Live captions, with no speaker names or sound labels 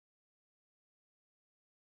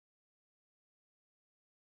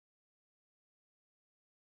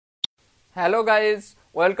Hello guys,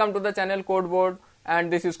 welcome to the channel Codeboard, and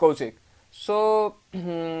this is Kaushik. So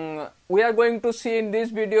we are going to see in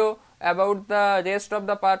this video about the rest of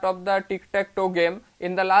the part of the Tic-Tac-Toe game.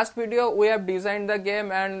 In the last video we have designed the game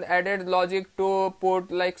and added logic to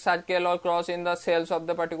put like circle or cross in the cells of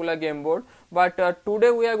the particular game board. But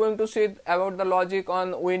today we are going to see about the logic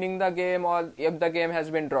on winning the game or if the game has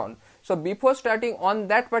been drawn. So before starting on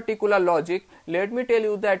that particular logic, let me tell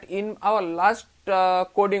you that in our last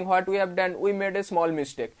coding what we have done, we made a small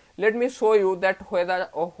mistake. Let me show you that whether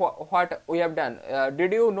what we have done.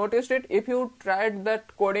 Did you notice it? If you tried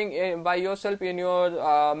that coding by yourself in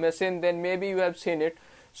your machine, then maybe you have seen it.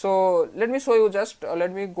 So let me show you. Just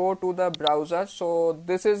let me go to the browser. So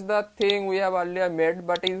this is the thing we have earlier made,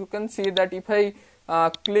 but you can see that if I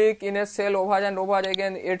click in a cell over and over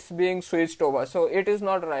again, it's being switched over, so it is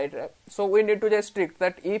not right. So we need to restrict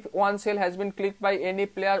that if one cell has been clicked by any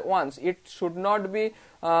player once, it should not be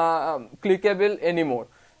clickable anymore.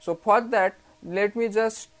 So for that, let me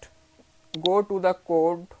just go to the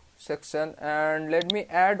code section and let me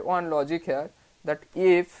add one logic here, that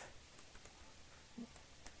if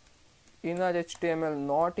inner HTML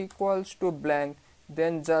not equals to blank,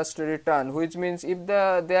 then just return, which means if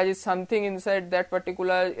there is something inside that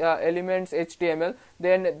particular elements HTML,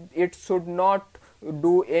 then it should not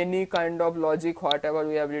do any kind of logic whatever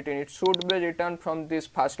we have written. It should be returned from this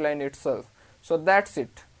first line itself. So that's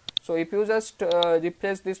it. So if you just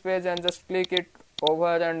refresh this page and just click it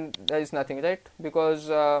over, and there is nothing, right? Because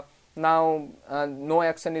now no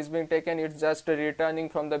action is being taken, it's just returning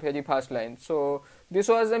from the very first line. So this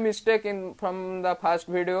was a mistake from the first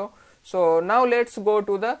video. So now let's go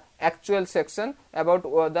to the actual section about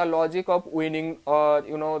the logic of winning,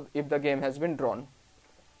 or if the game has been drawn.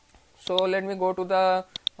 So let me go to the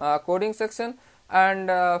coding section, and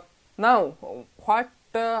now what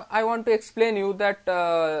I want to explain you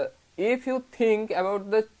that if you think about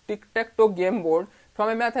the Tic-Tac-Toe game board from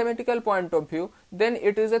a mathematical point of view, then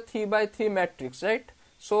it is a 3x3 matrix, right?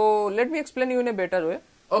 So let me explain you in a better way.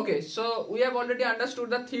 Okay, so we have already understood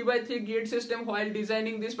the 3x3 grid system while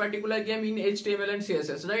designing this particular game in HTML and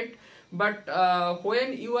CSS, right? But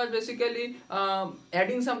when you are basically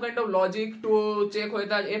adding some kind of logic to check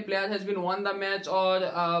whether a player has been won the match or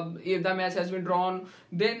if the match has been drawn,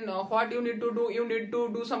 then what you need to do, you need to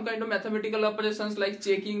do some kind of mathematical operations like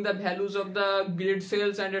checking the values of the grid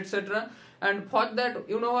cells and etc. And for that,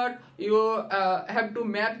 you know what, you have to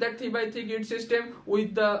map that 3x3 grid system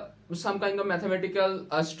with the some kind of mathematical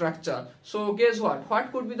structure. So guess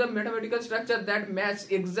what could be the mathematical structure that matches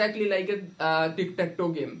exactly like a Tic-Tac-Toe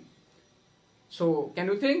game? So can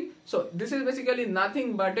you think? So this is basically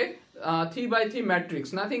nothing but a 3x3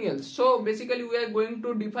 matrix, nothing else. So basically we are going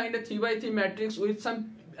to define a 3x3 matrix with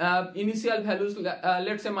some initial values,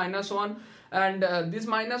 let's say -1, and this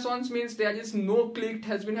 -1s means there is no click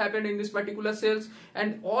has been happened in this particular cells,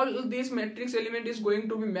 and all this matrix element is going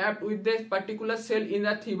to be mapped with this particular cell in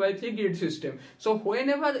a 3x3 grid system. So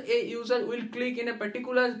whenever a user will click in a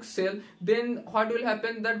particular cell, then what will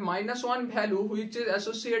happen, that -1 value which is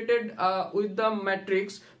associated with the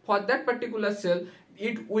matrix for that particular cell,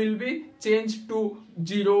 it will be changed to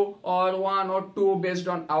 0 or 1 or 2 based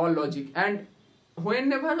on our logic. And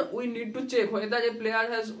whenever we need to check whether a player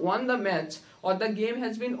has won the match or the game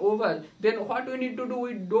has been over, then what we need to do,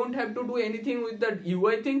 we don't have to do anything with the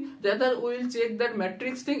UI thing, rather we will check that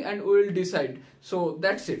matrix thing and we will decide. So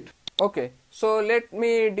that's it. Okay, so let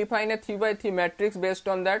me define a 3x3 matrix based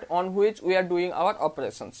on that, on which we are doing our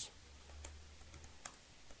operations.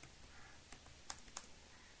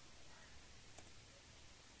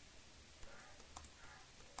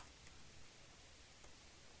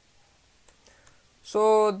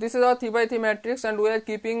 So this is our 3x3 matrix, and we are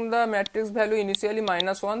keeping the matrix value initially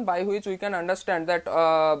 -1, by which we can understand that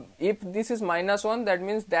if this is -1, that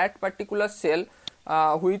means that particular cell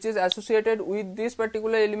which is associated with this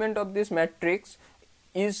particular element of this matrix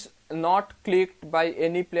is not clicked by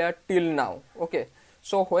any player till now. Okay,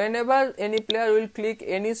 so whenever any player will click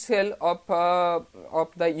any cell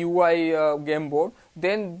of the UI game board,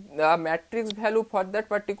 then the matrix value for that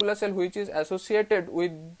particular cell which is associated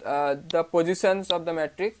with the positions of the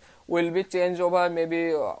matrix will be changed over maybe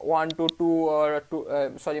 1 to 2 or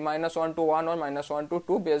 -1 to 1 or -1 to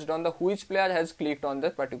 2 based on the which player has clicked on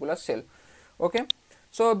that particular cell. Okay,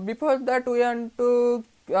 so before that we want to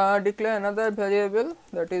declare another variable,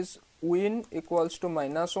 that is win equals to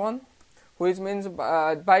 -1, which means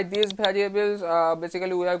by these variables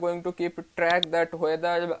basically we are going to keep track that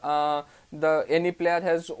whether any player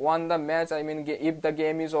has won the match, I mean if the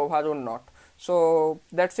game is over or not. So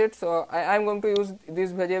that's it. So I am going to use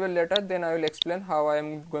this variable later, then I will explain how I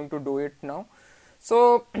am going to do it now.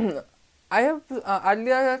 So I have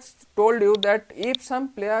earlier told you that if some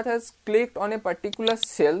player has clicked on a particular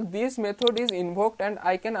cell, this method is invoked and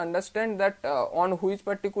I can understand that on which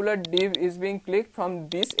particular div is being clicked from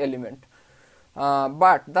this element.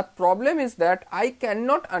 But the problem is that I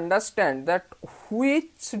cannot understand that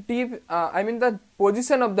which div, I mean the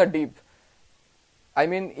position of the div. I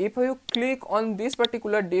mean, if you click on this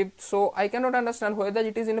particular div, so I cannot understand whether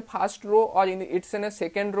it is in a first row or it's in a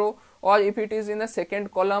second row, or if it is in a second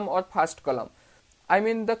column or first column. I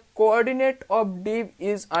mean, the coordinate of div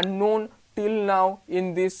is unknown till now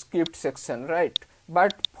in this script section, right?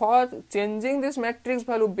 But for changing this matrix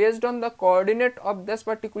value based on the coordinate of this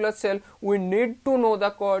particular cell, we need to know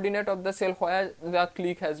the coordinate of the cell where the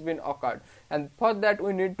click has been occurred, and for that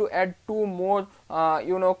we need to add two more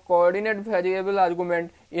coordinate variable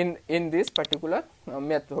argument in this particular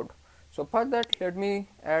method. So for that, let me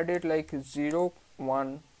add it like 0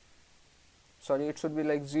 1, sorry, it should be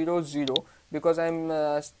like 0 0, because I'm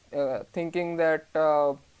thinking that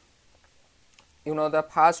the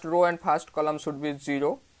first row and first column should be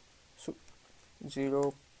 0, so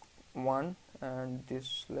 0 1, and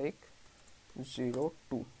this like 0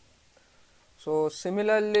 2. So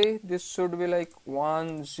similarly, this should be like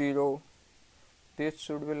 1 0, this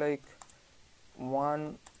should be like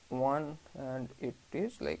 1 1, and it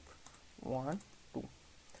is like 1 2.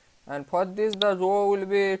 And for this the row will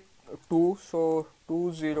be 2, so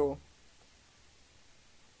 2 0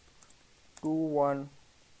 2 1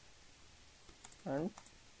 and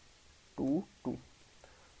 2 2.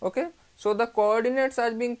 Okay, so the coordinates are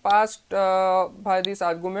being passed by this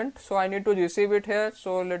argument, so I need to receive it here.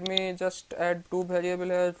 So let me just add two variable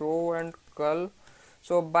here, row and col.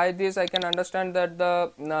 So by this I can understand that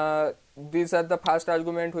the these are the first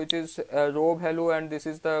argument, which is row value, and this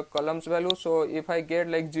is the columns value. So if I get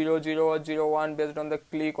like 0 0 or 0 1 based on the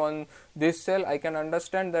click on this cell, I can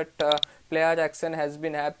understand that player action has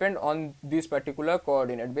been happened on this particular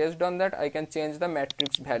coordinate. Based on that, I can change the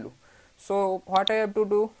matrix value. So what I have to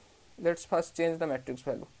do, let's first change the matrix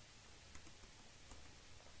value.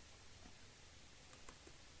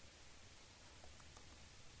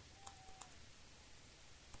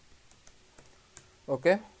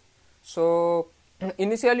 Okay, so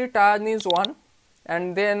initially turn is 1,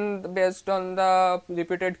 and then based on the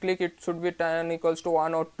repeated click it should be turn equals to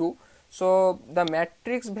 1 or 2. So the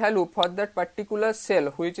matrix value for that particular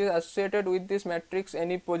cell which is associated with this matrix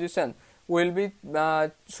any position will be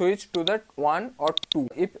switched to that 1 or 2.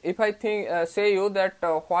 If I say you that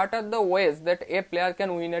what are the ways that a player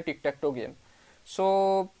can win a tic-tac-toe game,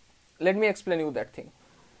 so let me explain you that thing.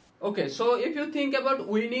 Okay, so if you think about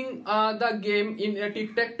winning the game in a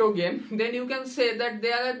tic-tac-toe game, then you can say that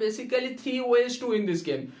there are basically three ways to win this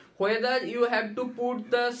game. Whether you have to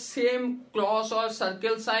put the same cross or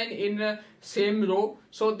circle sign in a same row,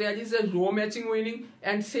 so there is a row matching winning,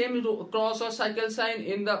 and same cross or circle sign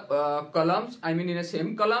in the columns, I mean in a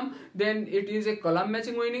same column, then it is a column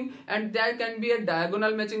matching winning, and there can be a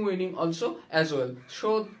diagonal matching winning also as well.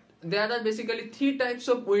 So there are basically three types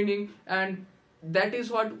of winning, and that is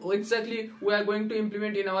what exactly we are going to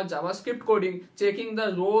implement in our JavaScript coding, checking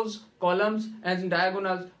the rows, columns and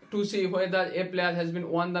diagonals to see whether a player has been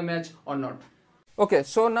won the match or not. Okay,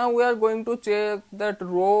 so now we are going to check that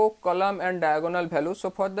row, column and diagonal value. So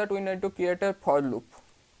for that we need to create a for loop.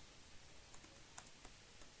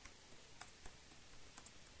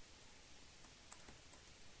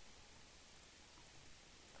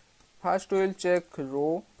 First we will check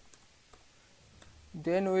row,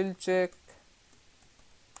 then we will check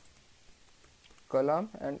column,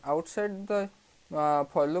 and outside the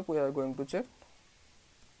for loop we are going to check,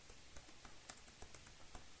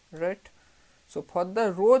 right? So for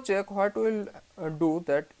the row check, what we will do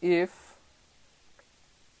that if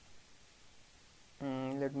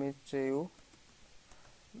let me say you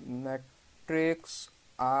matrix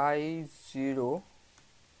I0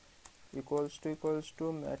 equals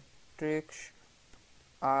to matrix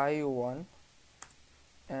I1,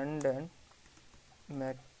 and then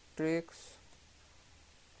matrix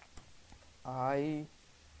I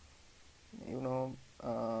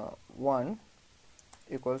 1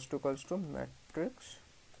 equals to matrix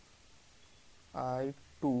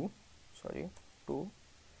I2, sorry, 2,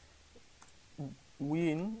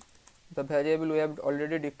 win, the variable we have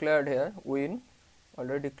already declared here, win,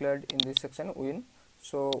 already declared in this section, win.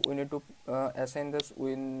 So we need to assign this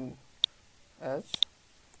win as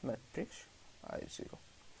matrix I0.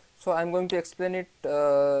 So I am going to explain it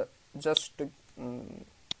just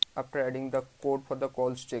after adding the code for the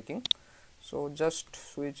calls checking. So just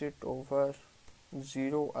switch it over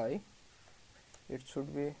 0i, it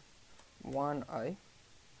should be 1i,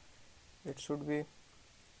 it should be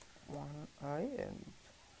 1i and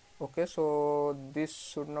okay, so this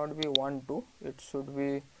should not be 1 2, it should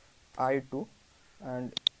be I2,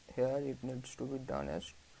 and here it needs to be done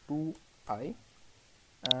as 2i,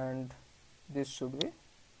 and this should be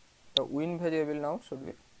the win variable now should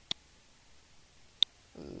be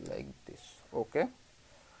like this. Okay,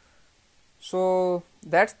 so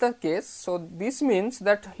that's the case. So this means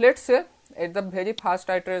that, let's say at the very first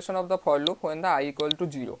iteration of the for loop when the I equal to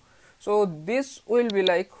 0, so this will be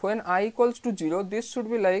like when I equals to 0, this should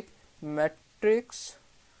be like matrix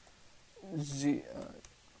 0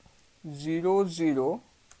 0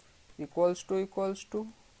 equals to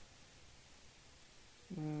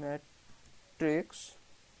matrix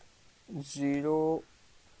 0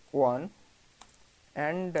 1,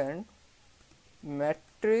 and then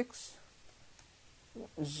matrix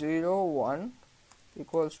 0 1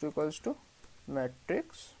 equals to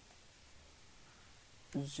matrix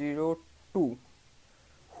 0 2,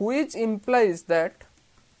 which implies that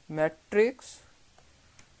matrix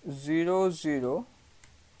 0 0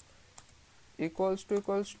 equals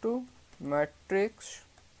to matrix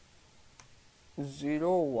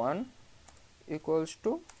 0 1 equals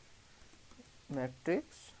to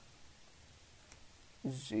matrix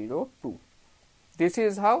 0 2. This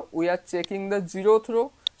is how we are checking the 0th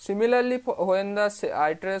row. Similarly, when the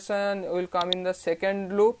iteration will come in the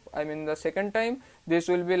second loop, I mean the second time, this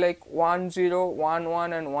will be like 1 0 1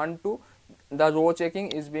 1 and 1 2. The row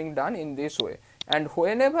checking is being done in this way, and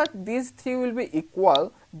whenever these three will be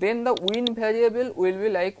equal, then the win variable will be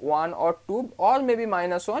like 1 or 2 or maybe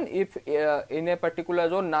 -1 if in a particular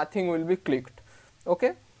row nothing will be clicked.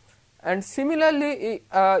 Okay, and similarly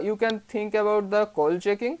you can think about the call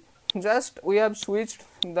checking. Just we have switched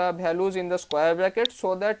the values in the square bracket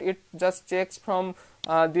so that it just checks from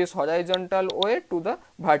this horizontal way to the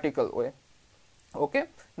vertical way. Okay,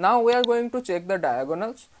 now we are going to check the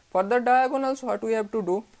diagonals. For the diagonals, what we have to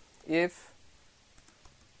do, if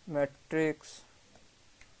matrix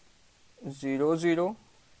 0 0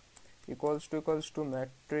 equals to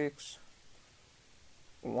matrix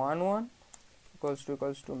 1 1 equals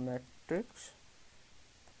to matrix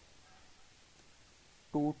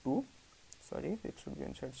 2 2, sorry, it should be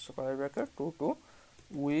inside square bracket 2 2,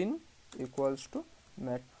 win equals to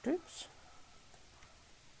matrix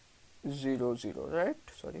 0 0, right?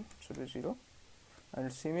 Sorry, it should be 0.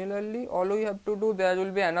 And similarly, all we have to do, there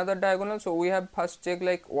will be another diagonal, so we have first check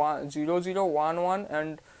like 0 0 1 1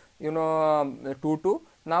 and 2 2.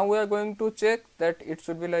 Now we are going to check that it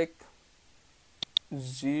should be like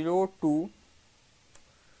 0 2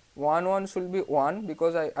 1 1 should be 1,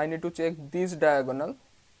 because I need to check this diagonal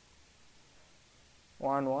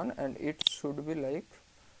 1 1, and it should be like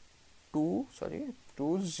 2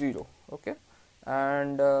 0. Okay,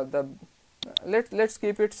 and let's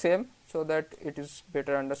keep it same so that it is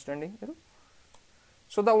better understanding.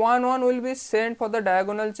 So the 1 1 will be sent for the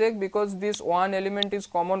diagonal check, because this one element is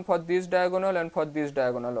common for this diagonal and for this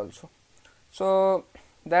diagonal also. So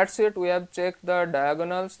that's it. We have checked the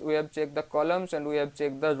diagonals, we have checked the columns, and we have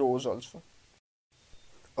checked the rows also.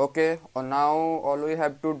 Okay, now all we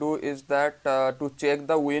have to do is that to check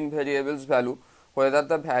the win variable's value, whether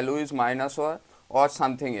the value is -1 or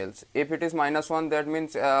something else. If it is -1, that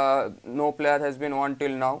means no player has been won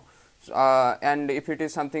till now, and if it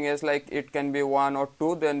is something else, like it can be 1 or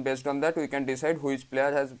 2, then based on that we can decide which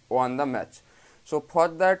player has won the match. So for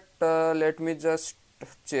that let me just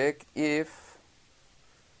check if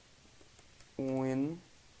win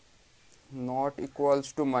not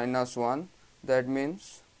equals to -1, that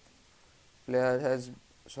means player has,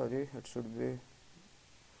 sorry, it should be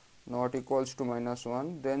not equals to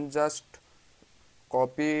 -1, then just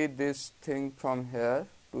copy this thing from here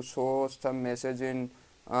to show some message in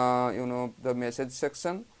the message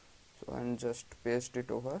section. So and just paste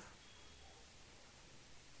it over,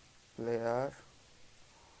 player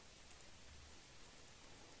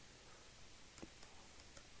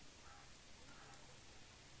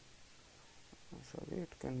sorry,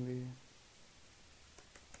 it can be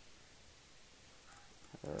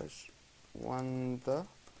has won the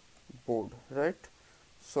board, right?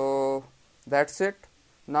 So that's it.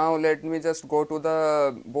 Now let me just go to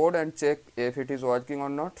the board and check if it is working or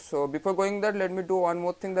not. So before going that, let me do one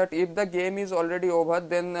more thing, that if the game is already over,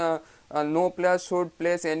 then no player should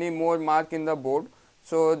place any more mark in the board.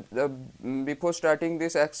 So before starting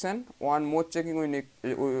this action, one more checking we need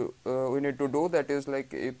to do, that is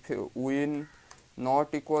like if win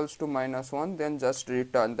not equals to -1, then just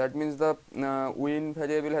return. That means the win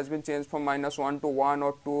variable has been changed from -1 to 1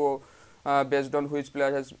 or 2 based on which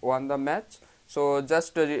player has won the match. So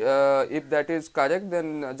just if that is correct,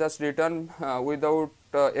 then just return without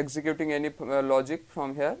executing any logic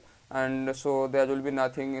from here, and so there will be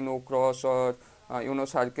nothing, no cross or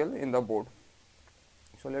circle in the board.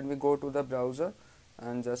 So let me go to the browser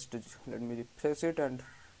and just let me refresh it and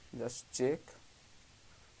just check.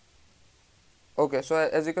 Okay, so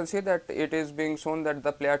as you can see that it is being shown that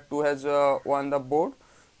the player 2 has won the board.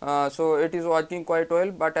 So it is working quite well,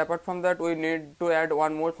 but apart from that we need to add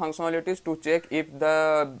one more functionalities to check if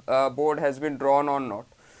the board has been drawn or not.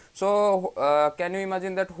 So can you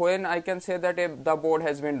imagine that when I can say that if the board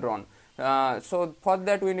has been drawn, so for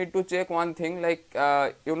that we need to check one thing, like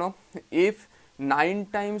if 9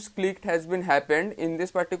 times clicked has been happened in this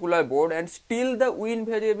particular board and still the win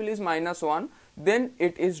variable is -1, then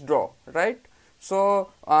it is draw, right? So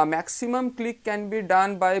maximum click can be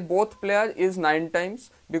done by both players is 9 times,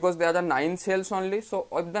 because there are 9 cells only. So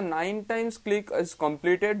if the 9 times click is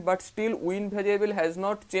completed but still win variable has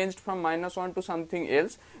not changed from -1 to something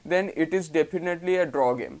else, then it is definitely a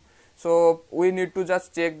draw game. So we need to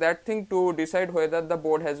just check that thing to decide whether the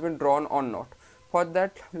board has been drawn or not. For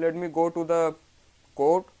that, let me go to the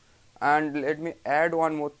code and let me add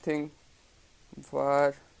one more thing.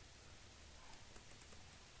 For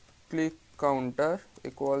click counter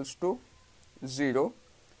equals to 0,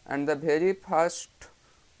 and the very first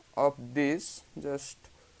of this, just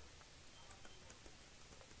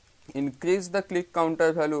increase the click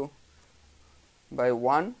counter value by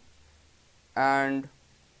 1 and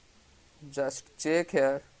just check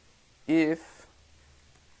here if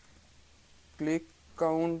click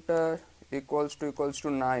counter equals to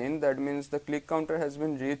 9, that means the click counter has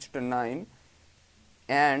been reached 9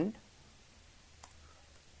 and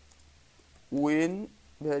win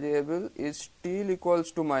variable is still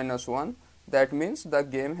equals to -1, that means the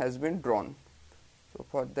game has been drawn. So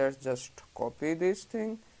for that, just copy this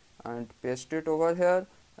thing and paste it over here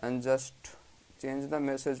and just change the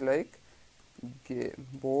message like game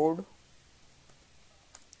board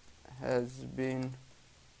has been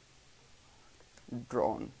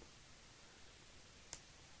drawn.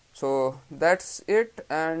 So that's it,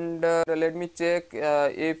 and let me check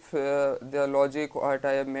if the logic what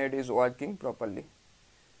I have made is working properly.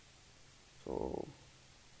 So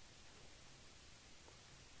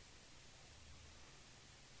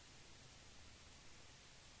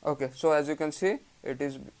okay, so as you can see, it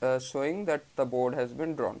is showing that the board has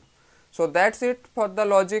been drawn. So that's it for the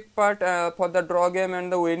logic part, for the draw game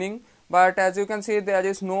and the winning. But as you can see, there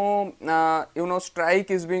is no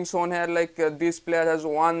strike is being shown here, like this player has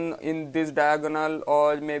won in this diagonal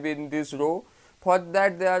or maybe in this row. For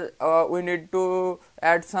that, we need to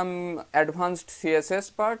add some advanced CSS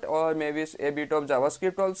part or maybe a bit of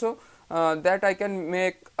JavaScript also. That I can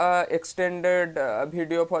make a extended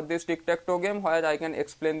video for this tic-tac-toe game where I can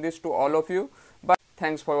explain this to all of you. But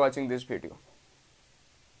thanks for watching this video.